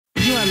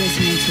You are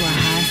listening to a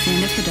high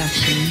standard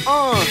production.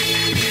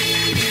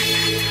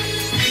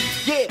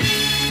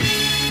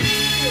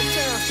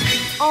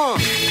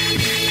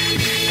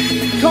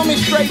 Coming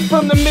straight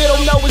from the middle,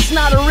 no, it's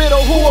not a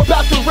riddle. Who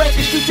about to wreck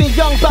it?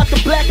 Streetz-n-Young about to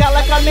black out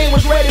like our name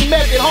was Red and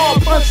Method.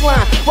 Hard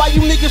punchline. Why you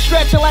niggas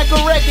stretching like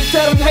a record?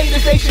 Tell them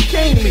haters they should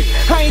king me.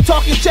 I ain't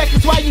talking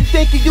checkers, why you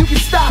thinking you can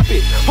stop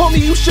it? Homie,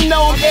 you should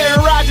know I'm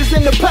Aaron Rodgers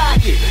in the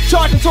pocket.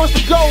 Charging towards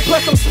the goal,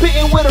 plus I'm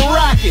spitting with a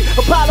rocket.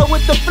 Apollo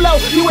with the flow,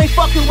 you ain't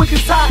fucking with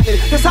this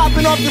hopping. Cause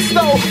hopping off the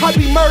stove, I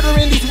be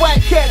murdering these whack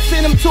cats,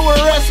 send them to a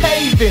rest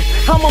haven.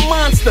 I'm a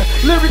monster,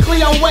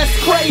 lyrically I'm Wes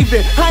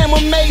Craven. I am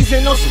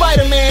amazing, no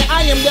Spider-Man,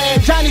 I am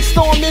that Johnny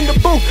Storm in the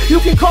booth, you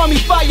can call me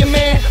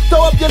Fireman.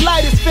 Throw up your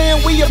lighters,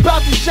 fam, we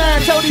about to shine.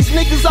 Tell these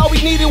niggas all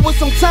we needed was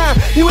some time.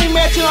 You ain't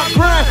matching our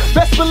grind,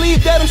 best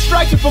believe that I'm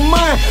striking for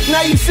mine.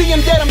 Now you see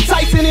him dead, I'm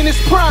Tyson in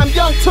his prime.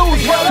 Young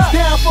twos, what up?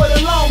 Down for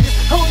the longest,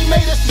 only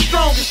made us the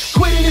strongest.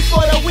 Quitting is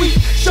for the weak,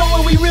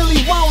 showing we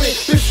really want it.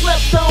 Been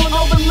slept on,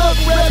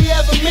 overlooked, rarely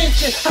ever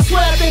mentioned. I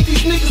swear I think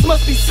these niggas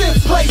must be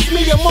simps. Place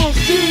me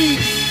amongst G's,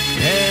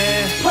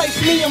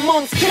 place me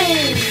amongst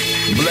kings.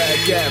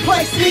 Black App.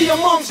 Place me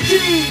amongst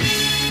G's,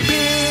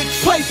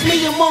 Bitch. place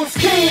me amongst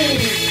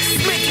kings.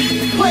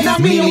 Now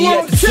meet me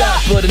at the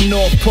top of the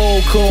North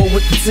Pole, cold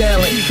with the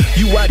talent.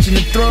 You watching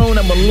the throne,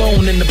 I'm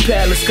alone in the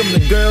palace. Come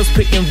the girls,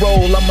 pick and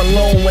roll, I'm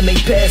alone when they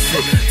pass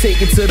it.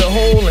 Take it to the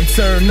hole and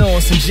turn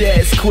on some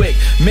jazz quick.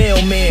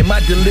 Mailman,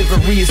 my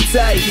delivery is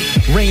tight.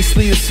 Rain,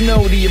 sleet, or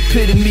snow, the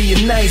epitome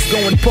of nice.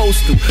 Going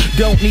postal,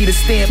 don't need a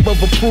stamp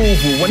of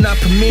approval. When I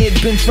premiered,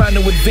 been trying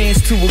to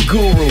advance to a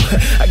guru.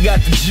 I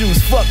got the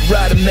juice, fuck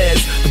riding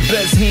mess. The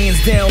best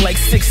hands down like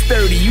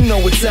 6:30, you know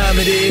what time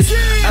it is.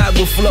 I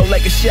will flow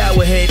like a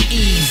shower head,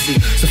 easy.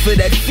 So for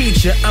that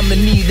feature, I'ma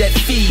need that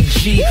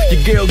Fiji.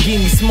 Your girl gave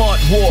me smart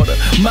water,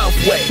 mouth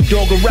wet.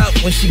 Dog her out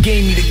when she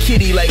gave me the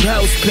kitty like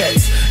house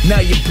pets. Now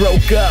you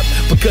broke up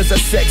because I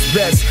sex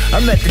best.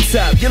 I'm at the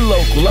top, you're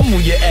local, I'm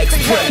on your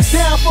express.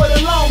 Down for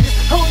the longest,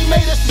 only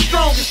made us the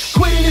strongest.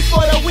 Quitting is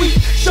for the weak,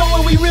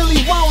 showing we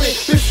really want it.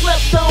 Been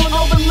slept on,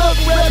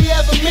 overlooked, rarely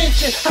ever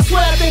mentioned. I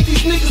swear I think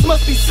these niggas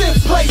must be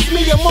simps. Place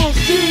me amongst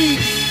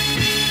G's,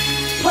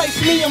 place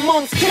me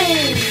amongst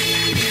kings.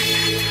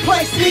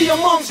 Place me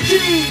amongst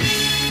G's,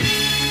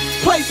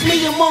 place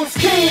me amongst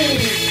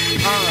kings.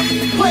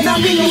 Place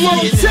me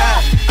amongst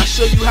top. I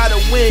show you how to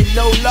win,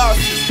 no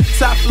losses.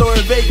 Top floor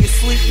in Vegas,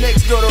 sleep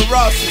next door to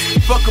Ross's.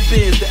 Fuck a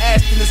biz, the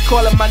Aston is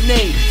calling my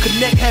name.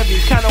 Connect heavy,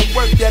 kind of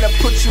work that'll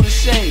put you to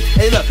shame.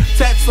 Hey look,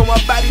 tats on my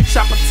body,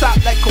 chop a top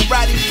like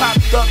karate.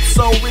 Popped up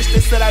so rich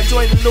they said I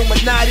joined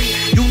Illuminati.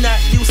 You not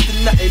used to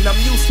nothing, I'm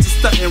used to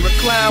stunting.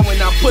 Recline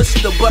when I push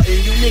the button,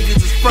 you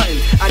niggas is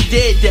frontin'. I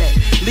did that,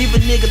 leave a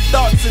nigga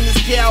thoughts in this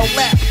gal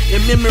lap.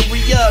 In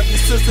memory of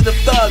these sensitive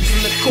thugs,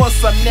 and of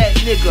course I'm that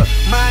nigga.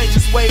 Mine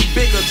just way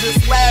bigger,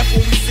 just laugh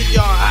when we see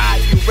y'all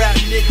high, you rap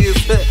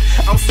niggas.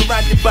 I'm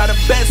surrounded by the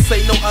best,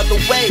 ain't no other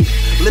way.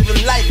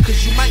 Living life,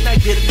 cause you might not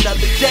get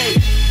another day.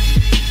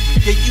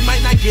 Yeah, you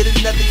might not get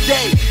another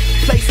day.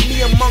 Place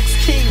me amongst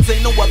kings,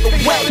 ain't no other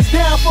way. It's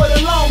down for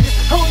the longest,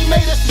 only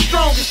made us the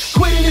strongest.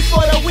 Quitting is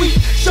for the weak,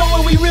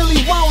 showing we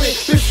really want it.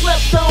 Been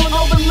slept on,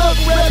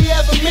 overlooked, rarely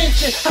ever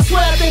mentioned. I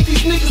swear I think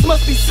these niggas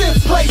must be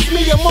simps. Place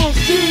me amongst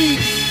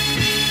G's,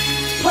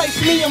 place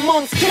me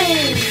amongst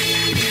kings.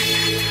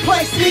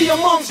 Place me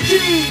amongst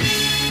G's,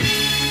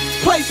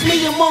 place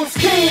me amongst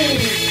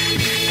kings.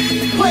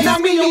 Place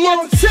me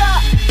amongst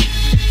top.